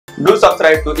Do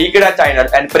subscribe to Ekeeda channel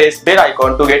and press bell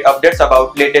icon to get updates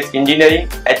about latest engineering,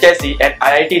 HSC and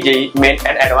IIT JEE main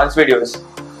and advanced videos.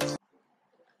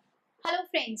 Hello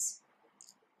friends,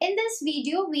 in this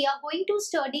video we are going to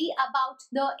study about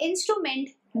the instrument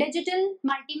digital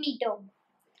multimeter.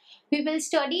 We will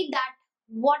study that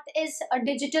what is a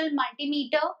digital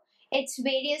multimeter, its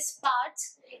various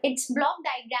parts, its block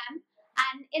diagram,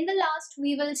 and in the last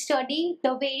we will study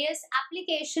the various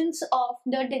applications of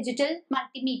the digital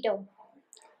multimeter.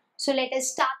 So let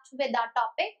us start with our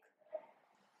topic.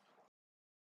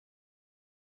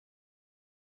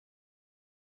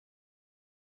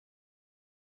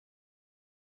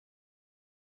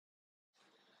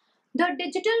 The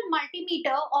digital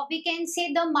multimeter, or we can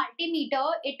say the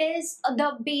multimeter, it is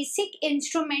the basic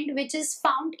instrument which is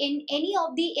found in any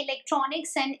of the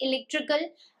electronics and electrical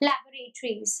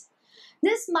laboratories.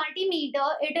 This multimeter,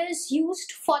 it is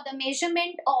used for the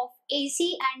measurement of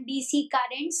AC and DC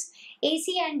currents,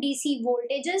 AC and DC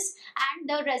voltages and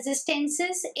the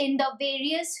resistances in the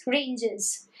various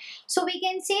ranges. So we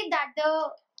can say that the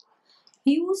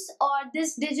use or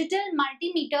this digital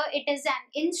multimeter, it is an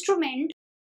instrument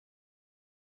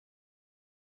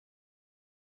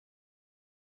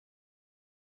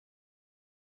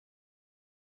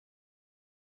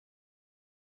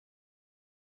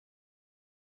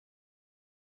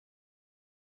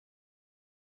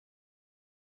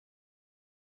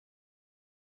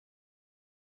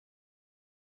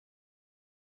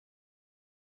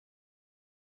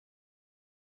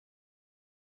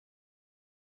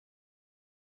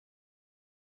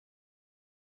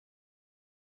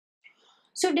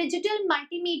So digital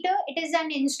multimeter, it is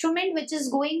an instrument which is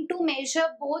going to measure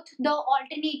both the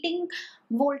alternating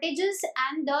voltages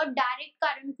and the direct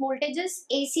current voltages,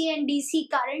 AC and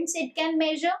DC currents it can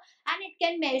measure, and it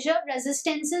can measure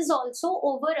resistances also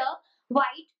over a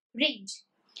wide range.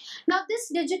 Now this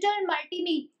digital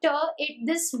multimeter,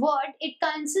 this word, it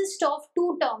consists of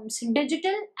two terms,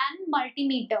 digital and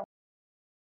multimeter.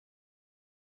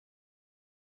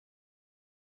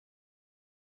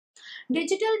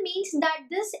 Digital means that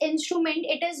this instrument,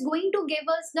 it is going to give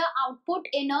us the output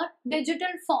in a digital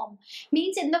form.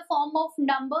 Means in the form of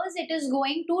numbers, it is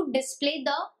going to display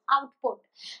the output.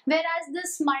 Whereas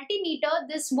this multimeter,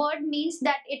 this word means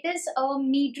that it is a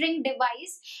metering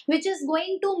device which is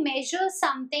going to measure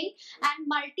something, and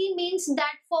multi means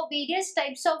that for various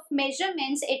types of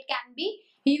measurements it can be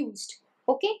used.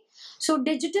 Okay. So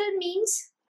digital means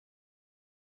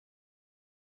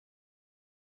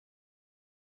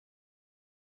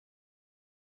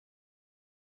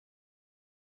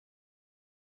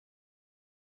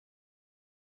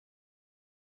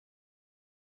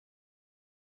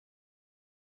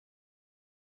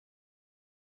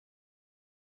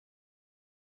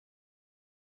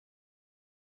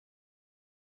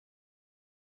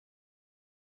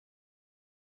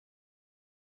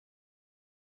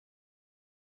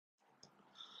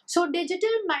so digital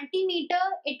multimeter,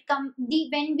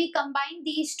 when we combine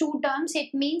these two terms,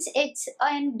 it means it's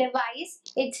a device,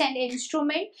 it's an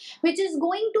instrument which is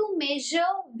going to measure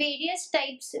various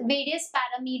types, various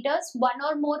parameters, one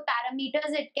or more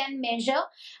parameters it can measure,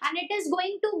 and it is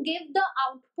going to give the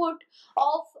output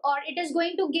of, or it is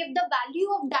going to give the value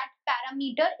of that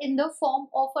parameter in the form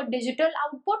of a digital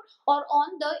output, or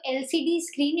on the LCD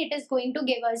screen it is going to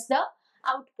give us the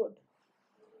output.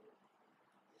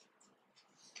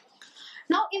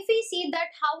 Now, if we see that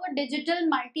how a digital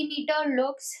multimeter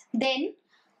looks, then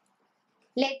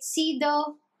let's see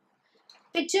the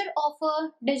picture of a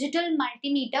digital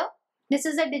multimeter. This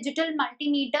is a digital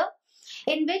multimeter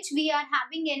in which we are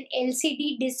having an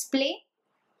LCD display.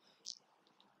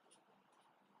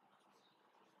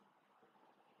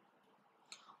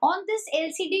 On this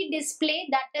LCD display,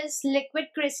 that is liquid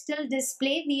crystal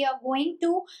display, we are going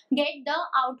to get the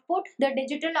output, the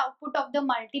digital output of the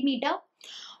multimeter.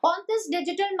 On this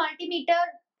digital multimeter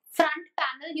front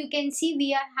panel, you can see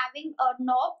we are having a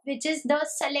knob which is the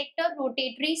selector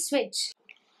rotatory switch.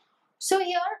 So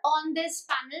here on this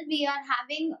panel, we are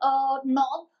having a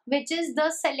knob which is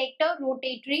the selector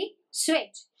rotatory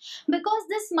switch. Because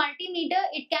this multimeter,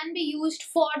 it can be used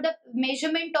for the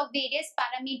measurement of various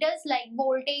parameters like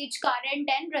voltage, current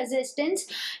and resistance.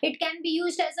 It can be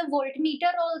used as a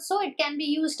voltmeter also, it can be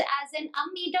used as an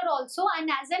ammeter also, and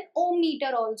as an ohm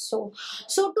meter also.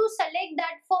 So to select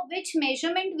that for which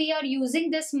measurement we are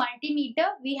using this multimeter,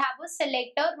 we have a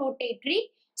selector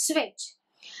rotatory switch.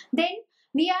 Then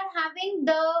we are having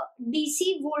the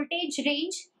DC voltage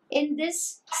range in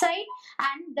this side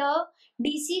and the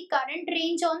DC current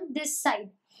range on this side.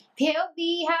 Here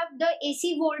we have the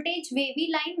AC voltage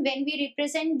wavy line. When we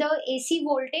represent the AC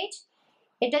voltage,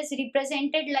 it is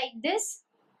represented like this.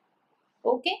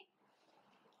 Okay.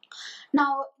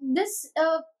 Now this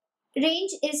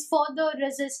range is for the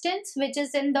resistance, which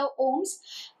is in the ohms.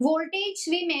 Voltage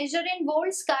we measure in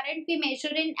volts, current we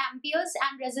measure in amperes,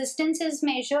 and resistance is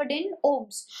measured in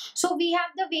ohms. So we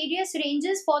have the various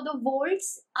ranges for the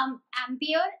volts,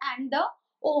 ampere, and the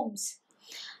ohms.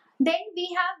 Then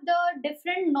we have the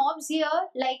different knobs here,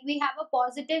 like we have a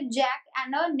positive jack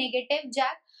and a negative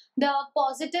jack. The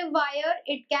positive wire,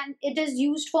 it is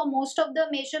used for most of the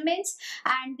measurements,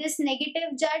 and this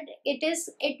negative jack,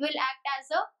 it will act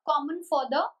as a common for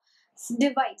the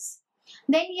device.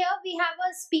 Then here we have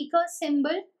a speaker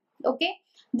symbol. Okay,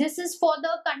 this is for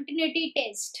the continuity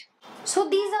test. So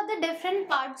these are the different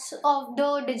parts of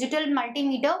the digital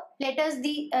multimeter. Let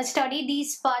us study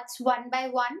these parts one by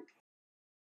one.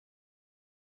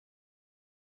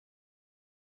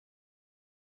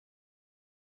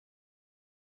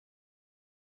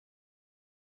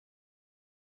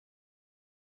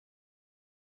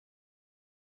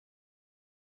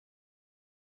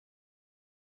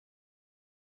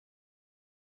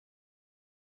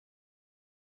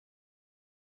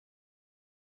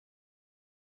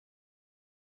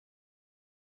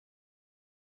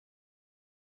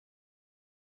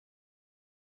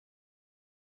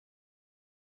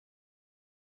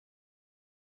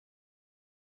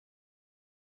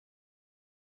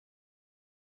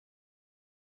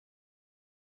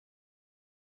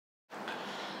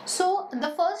 So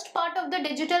the first part of the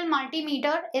digital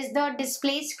multimeter is the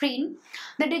display screen.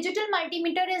 The digital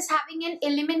multimeter is having an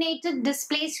illuminated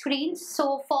display screen.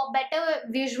 So for better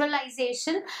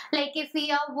visualization, like if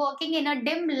we are working in a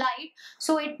dim light,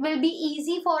 so it will be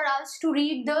easy for us to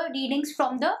read the readings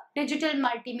from the digital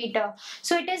multimeter.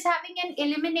 So it is having an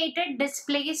illuminated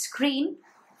display screen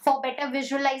for better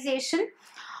visualization.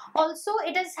 Also,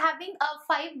 it is having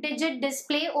a 5-digit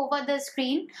display over the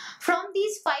screen. From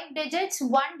these 5 digits,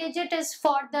 1 digit is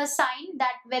for the sign,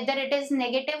 that whether it is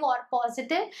negative or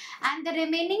positive, and the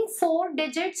remaining 4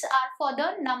 digits are for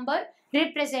the number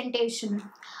representation.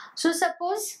 So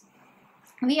suppose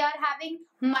we are having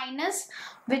minus,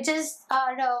 which is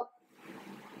our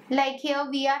like here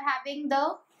we are having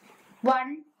the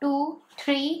 1, 2,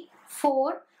 3,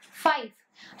 4, 5.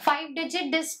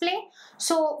 5-digit display.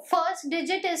 So first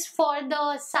digit is for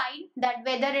the sign, that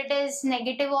whether it is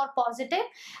negative or positive,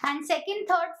 and second,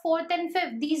 third, fourth, and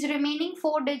fifth, these remaining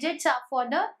 4 digits are for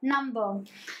the number.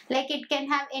 Like it can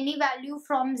have any value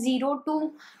from 0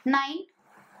 to 9.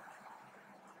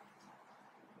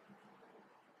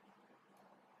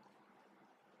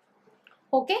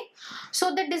 Okay,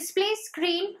 so the display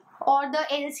screen or the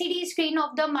LCD screen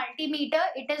of the multimeter,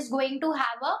 it is going to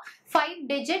have a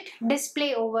 5-digit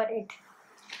display over it.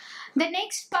 The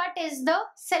next part is the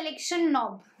selection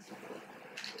knob.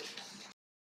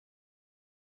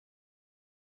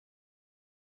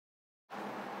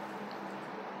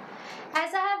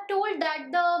 As I have told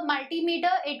that the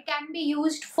multimeter, it can be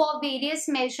used for various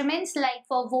measurements, like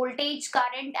for voltage,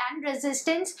 current, and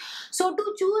resistance. So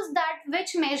to choose that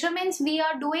which measurements we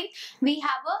are doing, we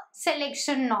have a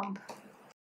selection knob.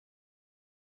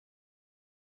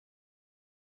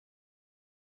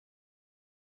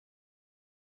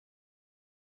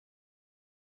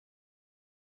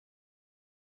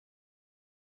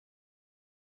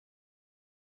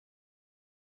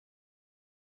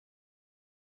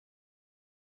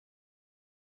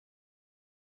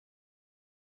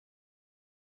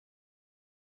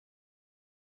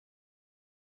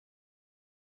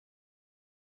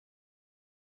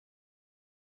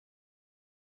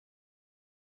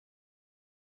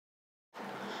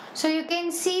 So you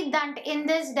can see that in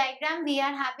this diagram we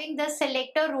are having the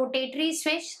selector rotatory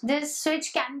switch. This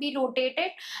switch can be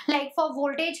rotated. Like for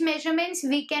voltage measurements,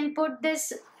 we can put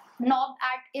this knob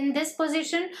at in this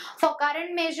position. For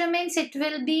current measurements, it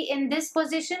will be in this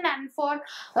position, and for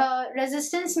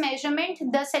resistance measurement,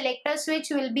 the selector switch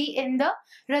will be in the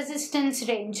resistance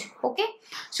range. Okay,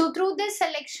 so through this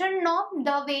selection knob,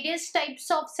 the various types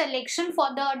of selection for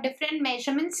the different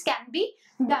measurements can be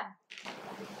done.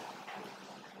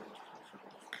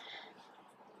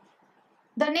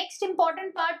 The next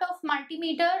important part of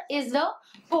multimeter is the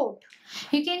port.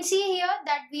 You can see here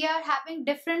that we are having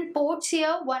different ports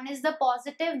here. One is the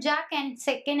positive jack and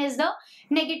second is the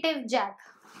negative jack.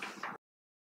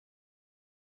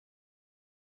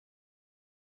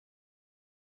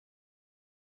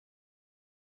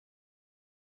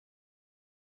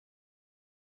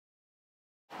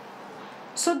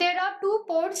 So there are two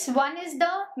ports. One is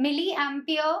the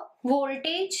milliampere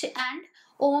voltage and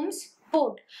ohms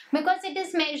port, because it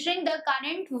is measuring the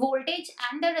current, voltage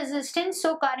and the resistance.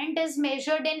 So current is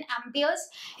measured in amperes.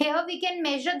 Here we can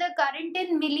measure the current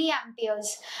in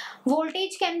milliamperes.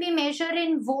 Voltage can be measured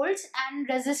in volts and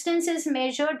resistance is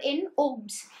measured in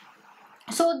ohms.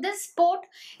 So this port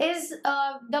is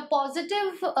the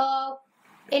positive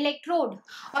electrode,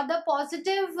 or the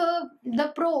positive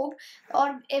the probe,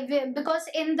 or because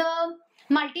in the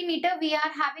multimeter we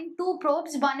are having two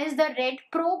probes. One is the red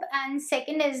probe and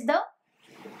second is the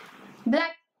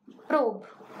black probe.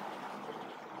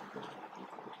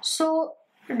 So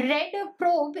red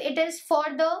probe, it is for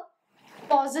the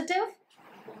positive,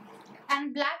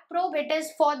 and black probe, it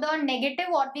is for the negative,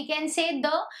 what we can say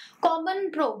the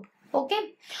common probe.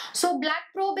 Okay, so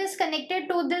black probe is connected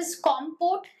to this COM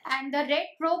port, and the red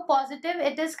probe positive,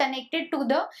 it is connected to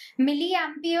the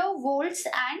milliampere, volts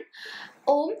and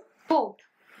ohm port.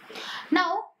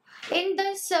 Now in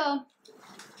this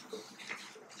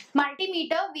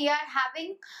multimeter we are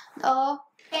having a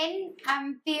 10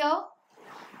 ampere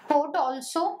port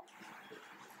also.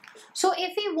 So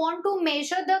if we want to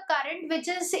measure the current which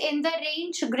is in the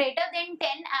range greater than 10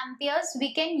 amperes,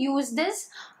 we can use this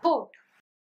port.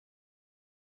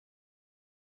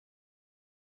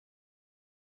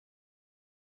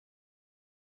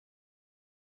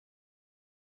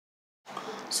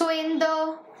 So in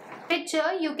the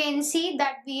picture you can see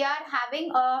that we are having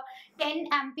a 10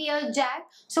 ampere jack.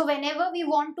 So whenever we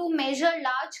want to measure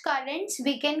large currents,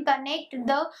 we can connect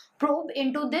the probe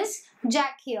into this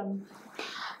jack here.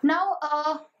 Now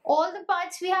all the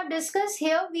parts we have discussed.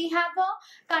 Here we have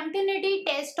a continuity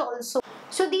test also.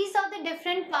 So these are the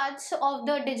different parts of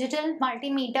the digital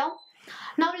multimeter.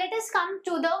 Now let us come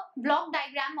to the block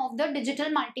diagram of the digital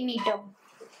multimeter.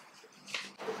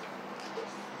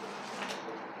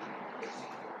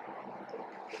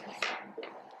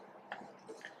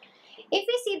 If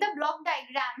we see the block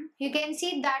diagram, you can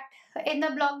see that in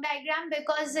the block diagram,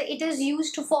 because it is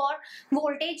used for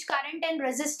voltage, current and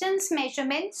resistance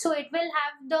measurements, so it will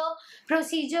have the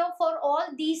procedure for all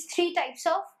these three types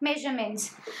of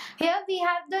measurements. Here we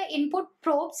have the input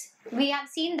probes. We have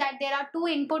seen that there are two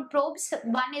input probes.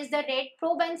 One is the red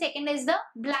probe and second is the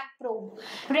black probe.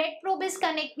 Red probe is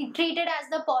treated as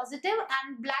the positive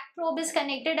and black probe is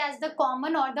connected as the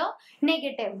common or the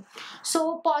negative.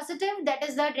 So positive, that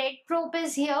is the red probe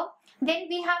is here. Then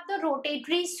we have the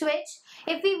rotatory switch.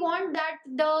 If we want that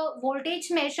the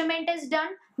voltage measurement is done,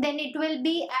 then it will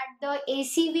be at the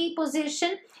ACV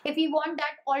position. If we want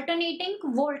that alternating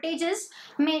voltage is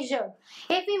measured.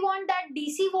 If we want that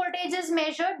DC voltage is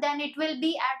measured, then it will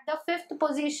be at the fifth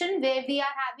position where we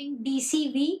are having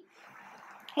DCV.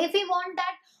 If we want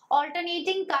that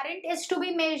alternating current is to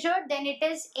be measured, then it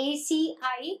is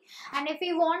ACI, and if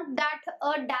we want that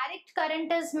a direct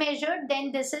current is measured,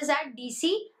 then this is at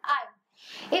DCI.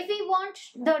 If we want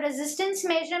the resistance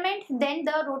measurement, then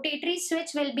the rotatory switch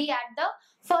will be at the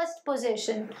first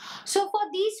position. So for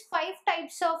these five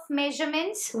types of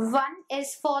measurements, one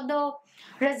is for the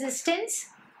resistance,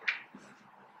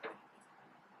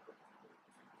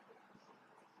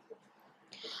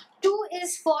 two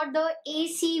is for the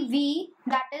ACV,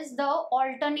 that is the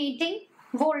alternating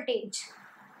voltage.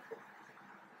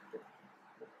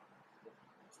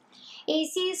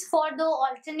 AC is for the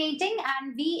alternating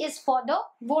and V is for the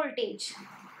voltage.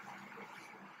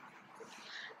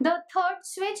 The third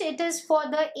switch, it is for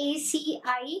the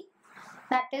ACI,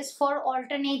 that is for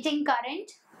alternating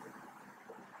current.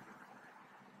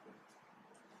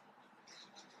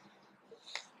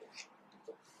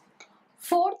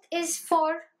 Fourth is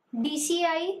for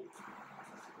DCI,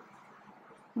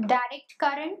 direct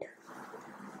current.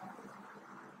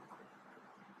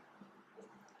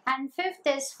 And fifth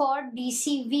is for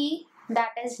DCV,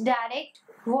 that is direct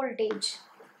voltage.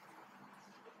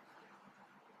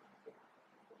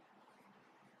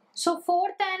 So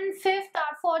fourth and fifth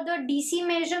are for the DC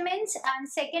measurements and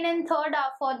second and third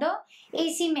are for the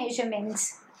AC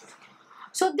measurements.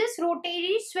 So this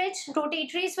rotatory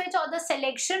switch or the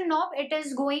selection knob, it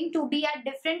is going to be at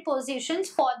different positions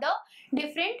for the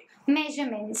different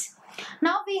measurements.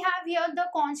 Now we have here the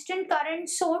constant current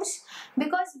source,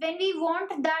 because when we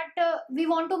want that we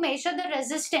want to measure the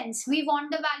resistance, we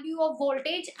want the value of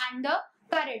voltage and the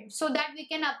current, so that we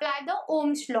can apply the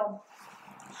Ohm's law.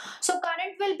 So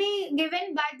current will be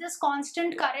given by this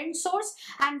constant current source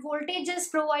and voltage is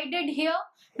provided here,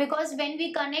 because when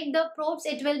we connect the probes,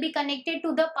 it will be connected to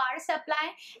the power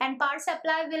supply and power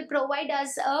supply will provide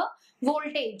us a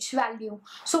voltage value.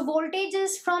 So voltage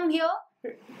is from here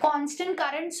constant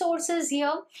current source is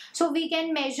here, so we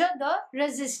can measure the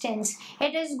resistance.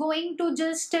 It is going to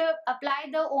just apply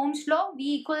the Ohm's law,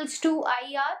 V equals to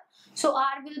IR. So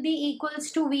R will be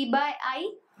equals to V by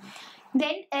I.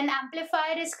 Then an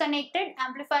amplifier is connected.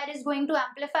 Amplifier is going to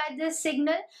amplify this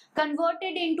signal, convert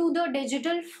it into the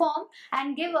digital form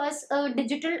and give us a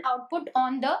digital output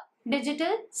on the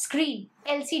digital screen,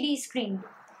 LCD screen.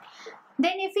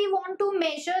 Then if we want to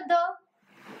measure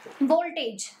the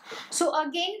voltage, so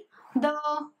again the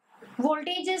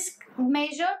voltage is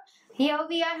measured. Here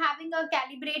we are having a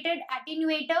calibrated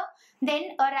attenuator,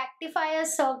 then a rectifier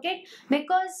circuit,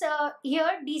 because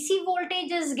here DC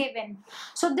voltage is given.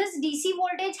 So this DC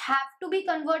voltage have to be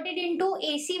converted into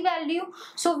AC value.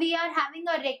 So we are having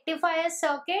a rectifier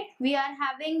circuit. We are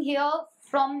having here,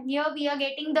 from here we are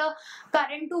getting the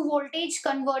current to voltage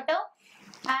converter,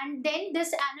 and then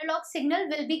this analog signal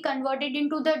will be converted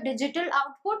into the digital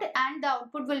output and the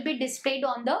output will be displayed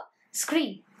on the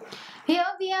screen. Here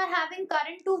we are having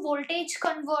current to voltage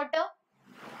converter,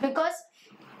 because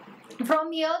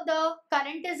from here the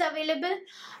current is available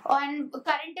and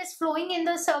current is flowing in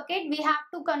the circuit. We have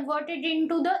to convert it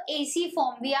into the AC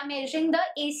form. We are measuring the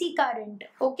AC current.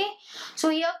 Okay, so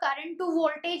here current to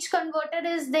voltage converter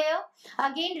is there.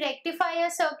 Again rectifier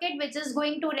circuit, which is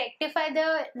going to rectify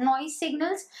the noise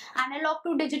signals, analog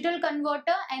to digital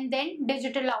converter, and then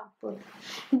digital output.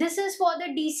 This is for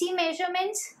the DC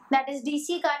measurements, that is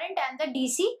DC current and the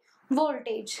DC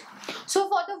voltage. So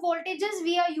for the voltages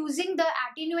we are using the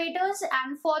attenuators,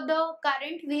 and for the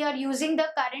current we are using the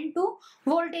current to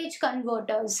voltage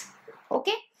converters.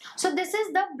 Okay, so this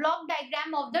is the block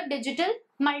diagram of the digital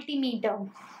multimeter.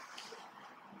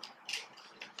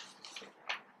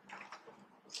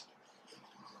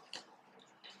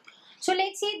 So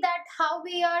let's see that how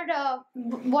we are,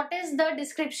 what is the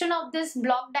description of this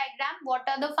block diagram, what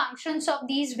are the functions of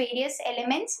these various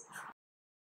elements.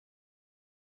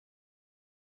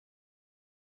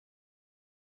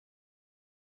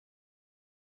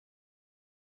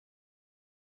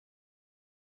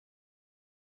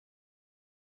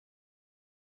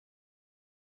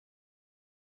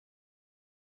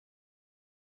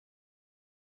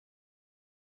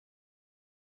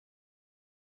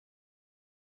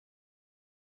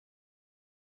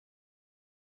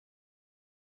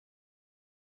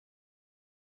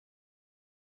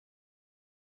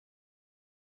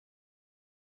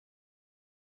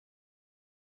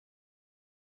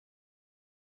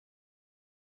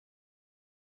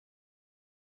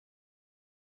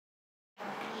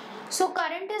 So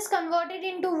current is converted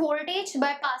into voltage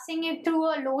by passing it through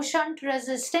a low shunt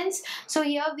resistance. So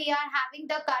here we are having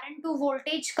the current to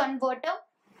voltage converter.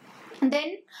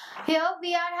 Then here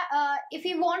we are, if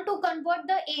we want to convert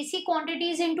the AC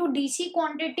quantities into DC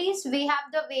quantities, we have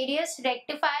the various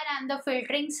rectifier and the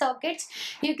filtering circuits.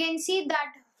 You can see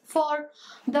that for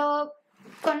the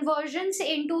conversions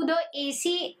into the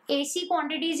AC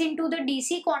quantities into the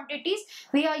DC quantities,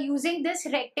 we are using this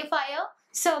rectifier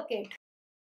circuit.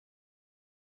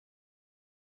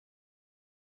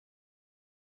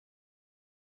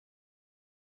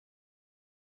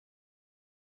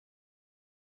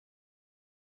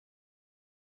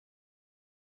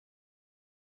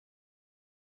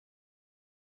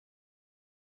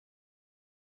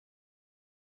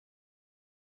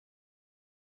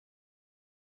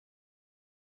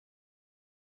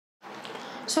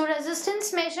 So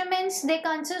resistance measurements, they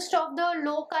consist of the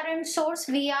low current source.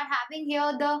 We are having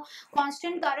here the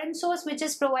constant current source which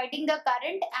is providing the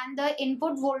current, and the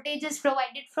input voltage is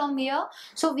provided from here.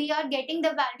 So we are getting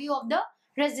the value of the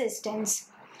resistance.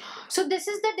 So this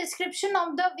is the description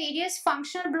of the various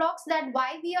functional blocks, that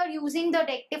why we are using the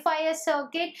rectifier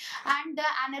circuit and the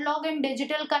analog and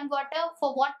digital converter,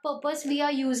 for what purpose we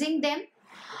are using them.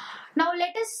 Now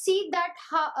let us see that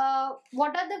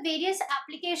what are the various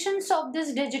applications of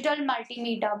this digital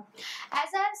multimeter. As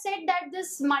I have said that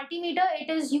this multimeter, it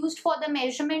is used for the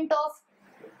measurement of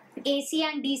AC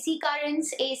and DC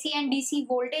currents, AC and DC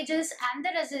voltages and the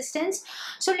resistance.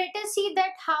 So let us see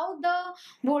that how the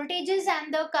voltages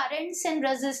and the currents and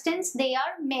resistance, they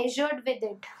are measured with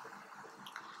it.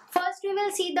 First we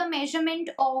will see the measurement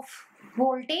of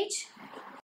voltage.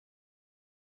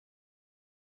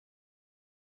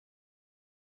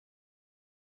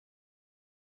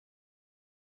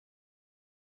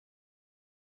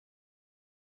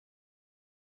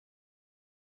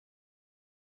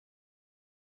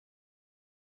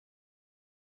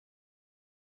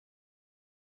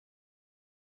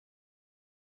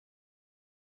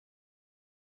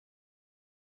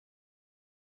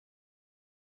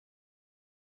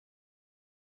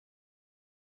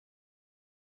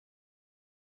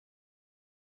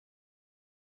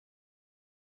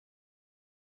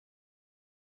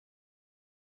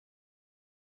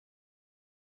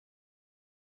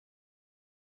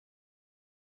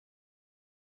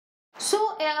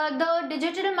 So the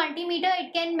digital multimeter,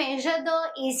 it can measure the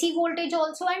AC voltage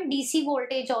also and DC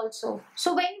voltage also.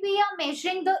 So when we are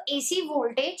measuring the AC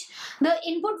voltage, the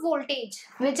input voltage,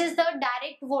 which is the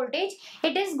direct voltage,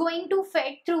 it is going to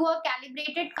fed through a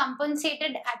calibrated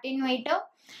compensated attenuator.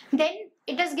 Then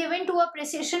it is given to a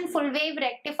precision full wave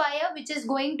rectifier, which is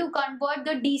going to convert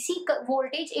the DC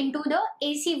voltage into the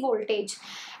AC voltage.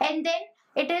 And then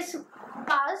it is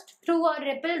passed through a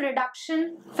ripple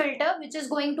reduction filter, which is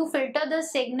going to filter the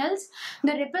signals.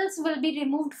 The ripples will be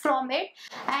removed from it,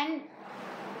 and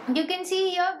you can see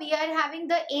here we are having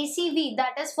the ACV,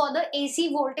 that is for the AC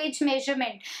voltage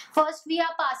measurement. First we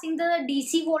are passing the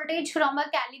DC voltage from a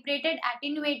calibrated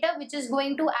attenuator, which is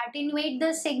going to attenuate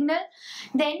the signal.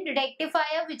 Then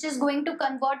rectifier, which is going to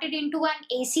convert it into an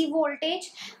AC voltage.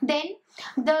 Then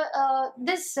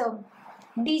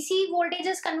DC voltage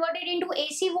is converted into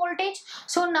AC voltage.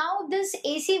 So now this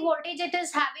AC voltage, it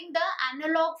is having the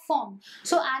analog form.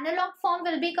 So analog form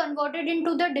will be converted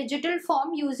into the digital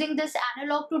form using this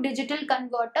analog to digital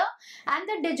converter, and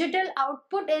the digital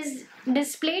output is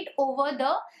displayed over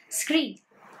the screen.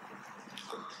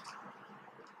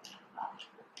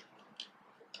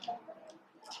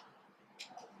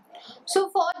 So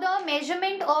for the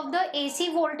measurement of the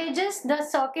AC voltages, the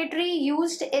circuitry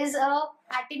used is a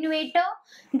attenuator,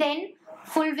 then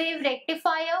full wave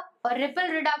rectifier, a ripple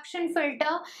reduction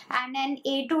filter, and an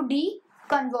A to D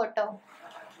converter.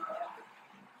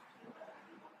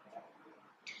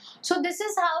 So this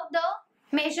is how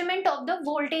the measurement of the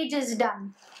voltage is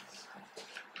done.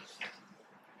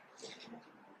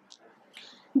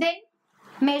 Then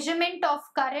measurement of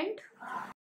current.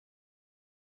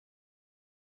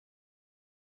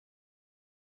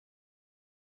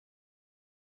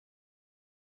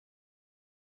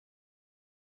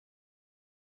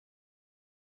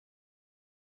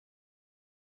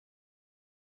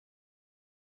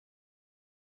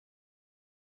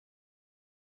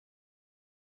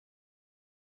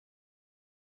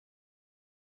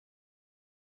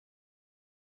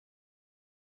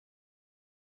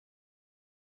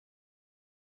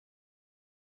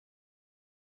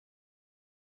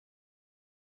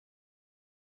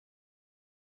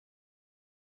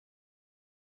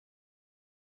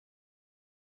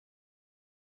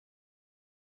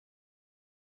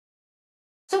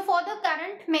 So for the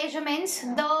current measurements,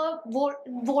 the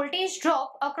voltage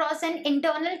drop across an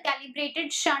internal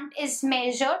calibrated shunt is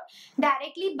measured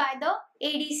directly by the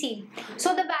ADC.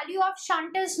 So the value of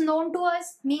shunt is known to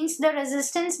us, means the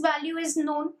resistance value is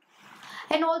known,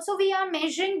 and also we are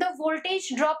measuring the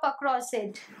voltage drop across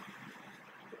it.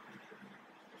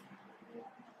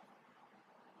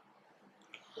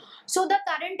 So the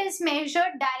current is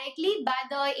measured directly by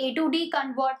the A to D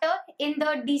converter in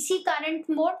the DC current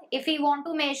mode. If we want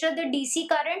to measure the DC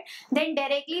current, then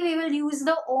directly we will use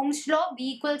the Ohm's law,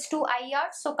 V equals to IR.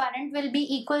 So current will be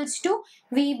equals to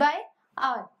V by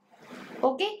R.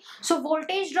 Okay, so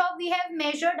voltage drop we have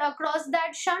measured across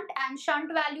that shunt, and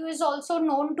shunt value is also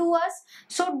known to us.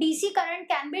 So DC current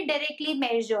can be directly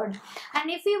measured,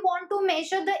 and if we want to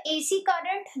measure the AC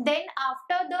current, then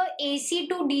after the AC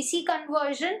to DC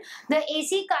conversion, the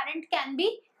AC current can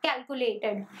be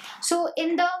calculated. So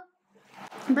in the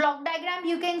block diagram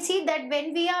you can see that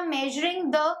when we are measuring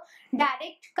the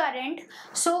direct current,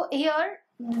 so here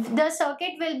the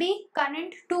circuit will be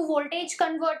current to voltage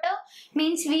converter,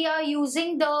 means we are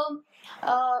using the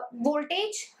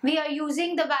voltage, we are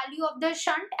using the value of the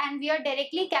shunt, and we are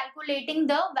directly calculating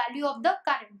the value of the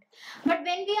current. But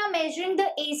when we are measuring the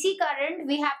AC current,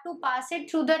 we have to pass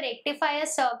it through the rectifier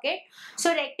circuit.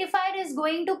 So rectifier is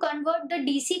going to convert the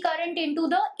DC current into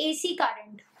the AC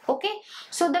current. Okay,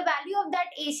 so the value of that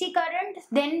AC current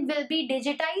then will be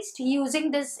digitized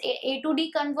using this A to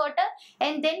D converter,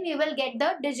 and then we will get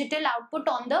the digital output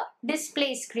on the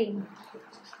display screen.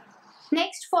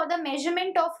 Next, for the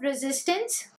measurement of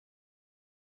resistance.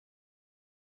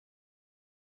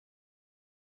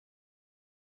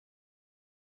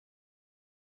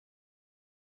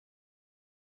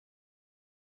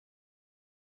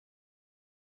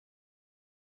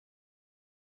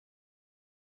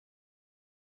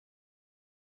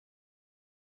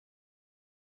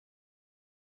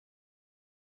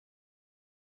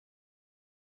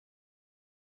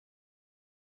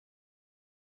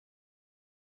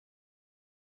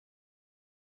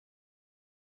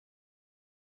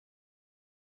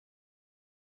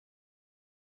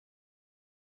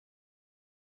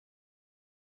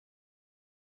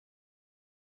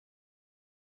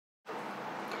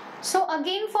 So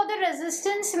again, for the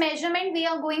resistance measurement, we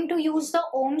are going to use the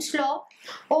Ohm's law.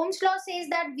 Ohm's law says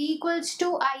that V equals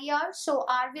to IR, so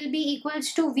R will be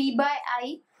equals to V by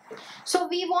I. So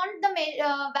we want the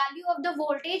value of the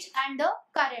voltage and the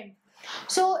current.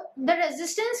 So the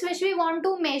resistance which we want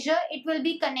to measure, it will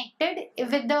be connected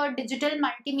with the digital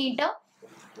multimeter.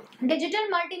 Digital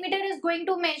multimeter is going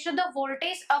to measure the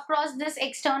voltage across this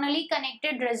externally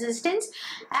connected resistance,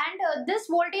 and this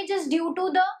voltage is due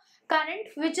to the current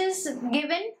which is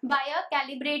given by a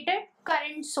calibrated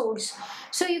current source.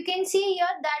 So you can see here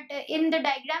that in the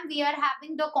diagram we are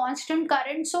having the constant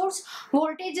current source,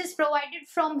 voltage is provided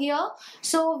from here.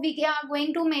 So we are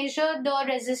going to measure the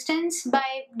resistance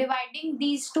by dividing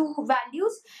these two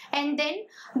values, and then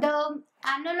the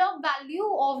analog value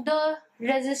of the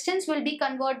resistance will be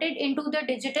converted into the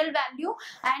digital value,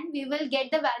 and we will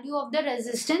get the value of the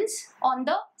resistance on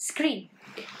the screen.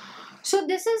 So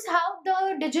this is how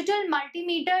the digital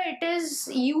multimeter, it is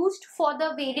used for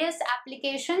the various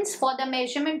applications for the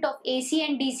measurement of AC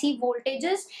and DC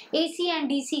voltages, AC and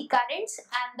DC currents,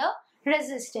 and the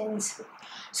resistance.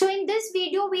 So in this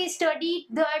video we studied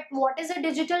that what is a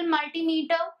digital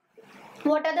multimeter,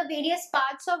 what are the various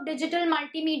parts of digital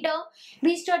multimeter.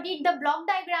 We studied the block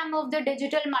diagram of the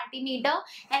digital multimeter,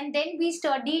 and then we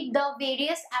studied the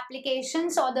various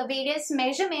applications or the various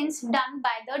measurements done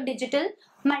by the digital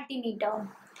multimeter.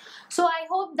 So I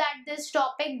hope that this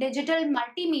topic, digital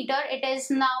multimeter, it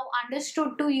is now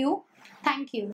understood to you. Thank you.